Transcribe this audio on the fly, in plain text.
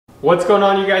What's going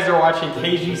on? You guys are watching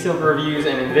KG Simple Reviews,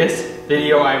 and in this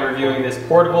video I'm reviewing this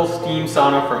portable steam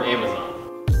sauna from Amazon.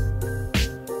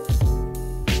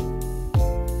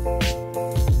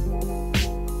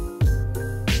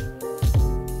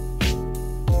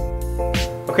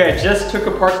 Okay, I just took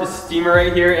apart the steamer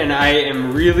right here, and I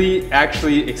am really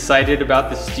actually excited about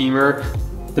the steamer.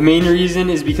 The main reason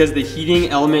is because the heating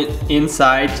element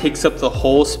inside takes up the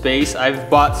whole space. I've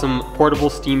bought some portable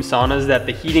steam saunas that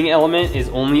the heating element is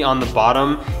only on the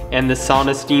bottom, and the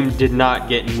sauna steam did not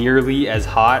get nearly as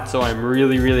hot, so I'm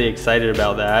really excited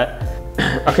about that.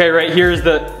 Okay, right here is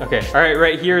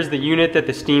the unit that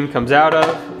the steam comes out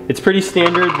of. It's pretty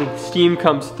standard. The steam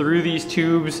comes through these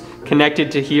tubes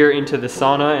connected to here into the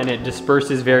sauna, and it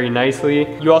disperses very nicely.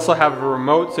 You also have a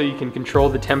remote so you can control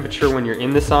the temperature when you're in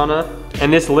the sauna.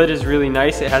 And this lid is really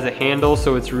nice. It has a handle,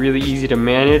 so it's really easy to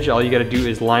manage. All you gotta do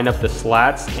is line up the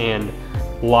slats and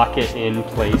lock it in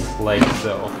place like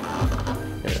so.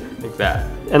 Like that.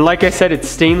 And like I said, it's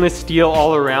stainless steel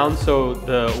all around, so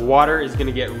the water is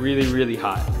gonna get really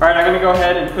hot. All right, I'm gonna go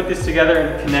ahead and put this together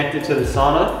and connect it to the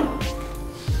sauna.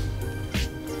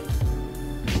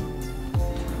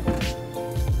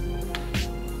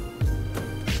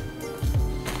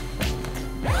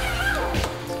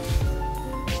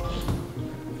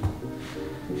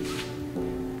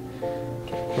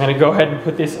 I'm gonna go ahead and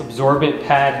put this absorbent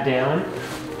pad down.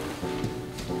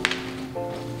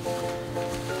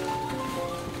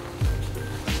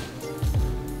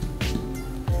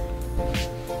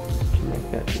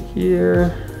 Connect that to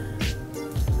here.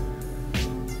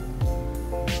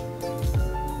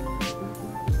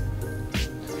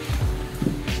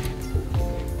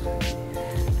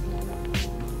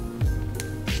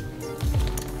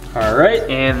 All right,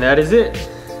 and that is it.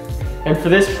 And for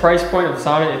this price point of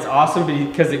sauna, it's awesome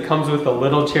because it comes with a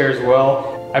little chair as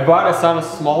well. I bought a sauna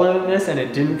smaller than this and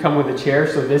it didn't come with a chair,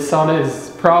 so this sauna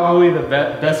is probably the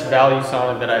best value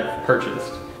sauna that I've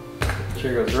purchased.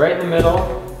 Chair goes right in the middle.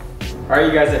 All right,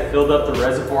 you guys, I filled up the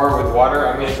reservoir with water.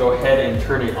 I'm gonna go ahead and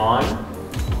turn it on.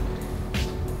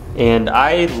 And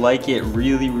I like it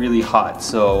really hot,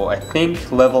 so I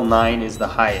think level 9 is the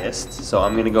highest. So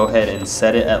I'm gonna go ahead and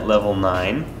set it at level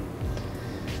 9.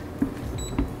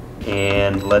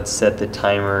 And let's set the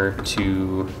timer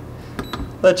to,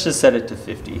 let's just set it to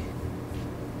 50.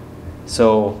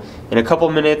 So in a couple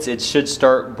minutes it should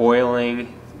start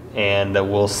boiling, and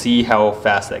we'll see how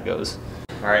fast that goes.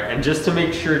 All right, and just to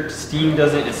make sure steam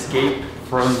doesn't escape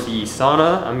from the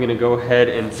sauna, I'm gonna go ahead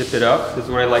and zip it up. This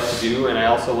is what I like to do, and I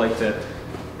also like to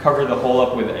cover the hole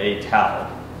up with a towel.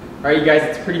 All right, you guys,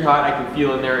 it's pretty hot. I can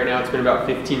feel in there right now. It's been about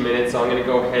 15 minutes, so I'm gonna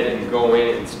go ahead and go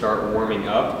in and start warming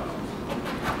up.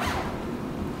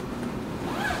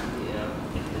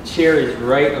 Chair is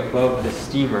right above the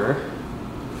steamer.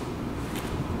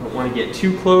 Don't want to get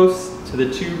too close to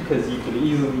the tube because you can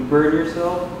easily burn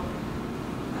yourself.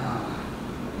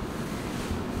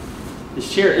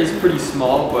 This chair is pretty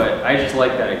small, but I just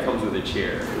like that it comes with a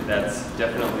chair. That's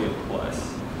definitely a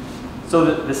plus. So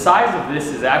the size of this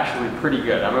is actually pretty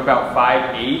good. I'm about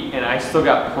 5'8", and I still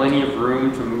got plenty of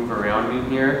room to move around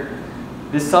in here.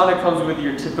 This sauna comes with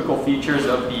your typical features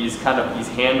of these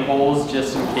hand holes,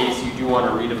 just in case you do want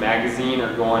to read a magazine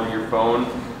or go onto your phone.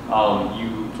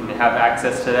 You can have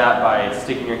access to that by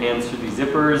sticking your hands through these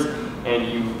zippers,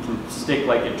 and you can stick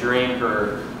like a drink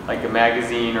or like a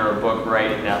magazine or a book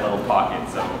right in that little pocket.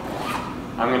 So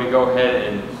I'm going to go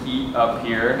ahead and heat up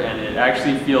here, and it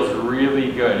actually feels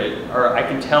really good. Or I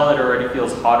can tell it already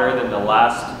feels hotter than the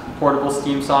last portable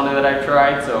steam sauna that I've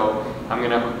tried, so I'm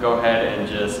going to go ahead and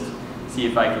just see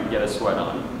if I can get a sweat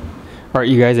on. All right,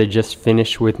 you guys, I just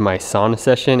finished with my sauna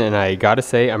session, and I gotta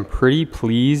say I'm pretty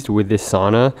pleased with this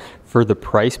sauna. For the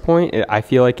price point, I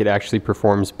feel like it actually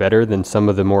performs better than some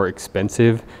of the more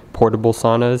expensive portable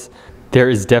saunas. There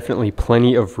is definitely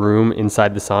plenty of room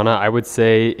inside the sauna. I would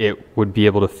say it would be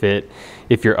able to fit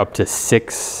if you're up to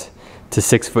 6 to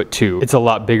 6'2". It's a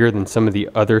lot bigger than some of the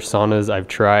other saunas I've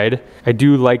tried. I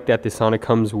do like that the sauna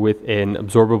comes with an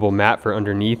absorbable mat for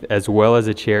underneath, as well as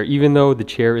a chair, even though the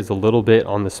chair is a little bit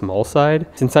on the small side.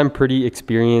 Since I'm pretty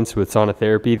experienced with sauna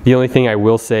therapy, the only thing I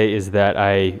will say is that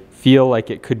I feel like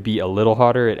it could be a little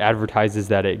hotter. It advertises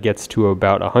that it gets to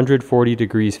about 140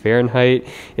 degrees Fahrenheit.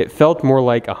 It felt more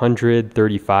like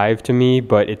 135 to me,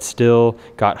 but it still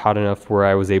got hot enough where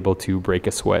I was able to break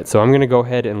a sweat. So I'm gonna go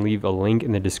ahead and leave a link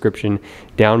in the description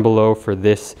down below for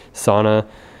this sauna.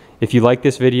 If you like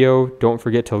this video, don't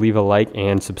forget to leave a like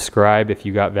and subscribe if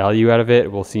you got value out of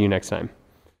it. We'll see you next time.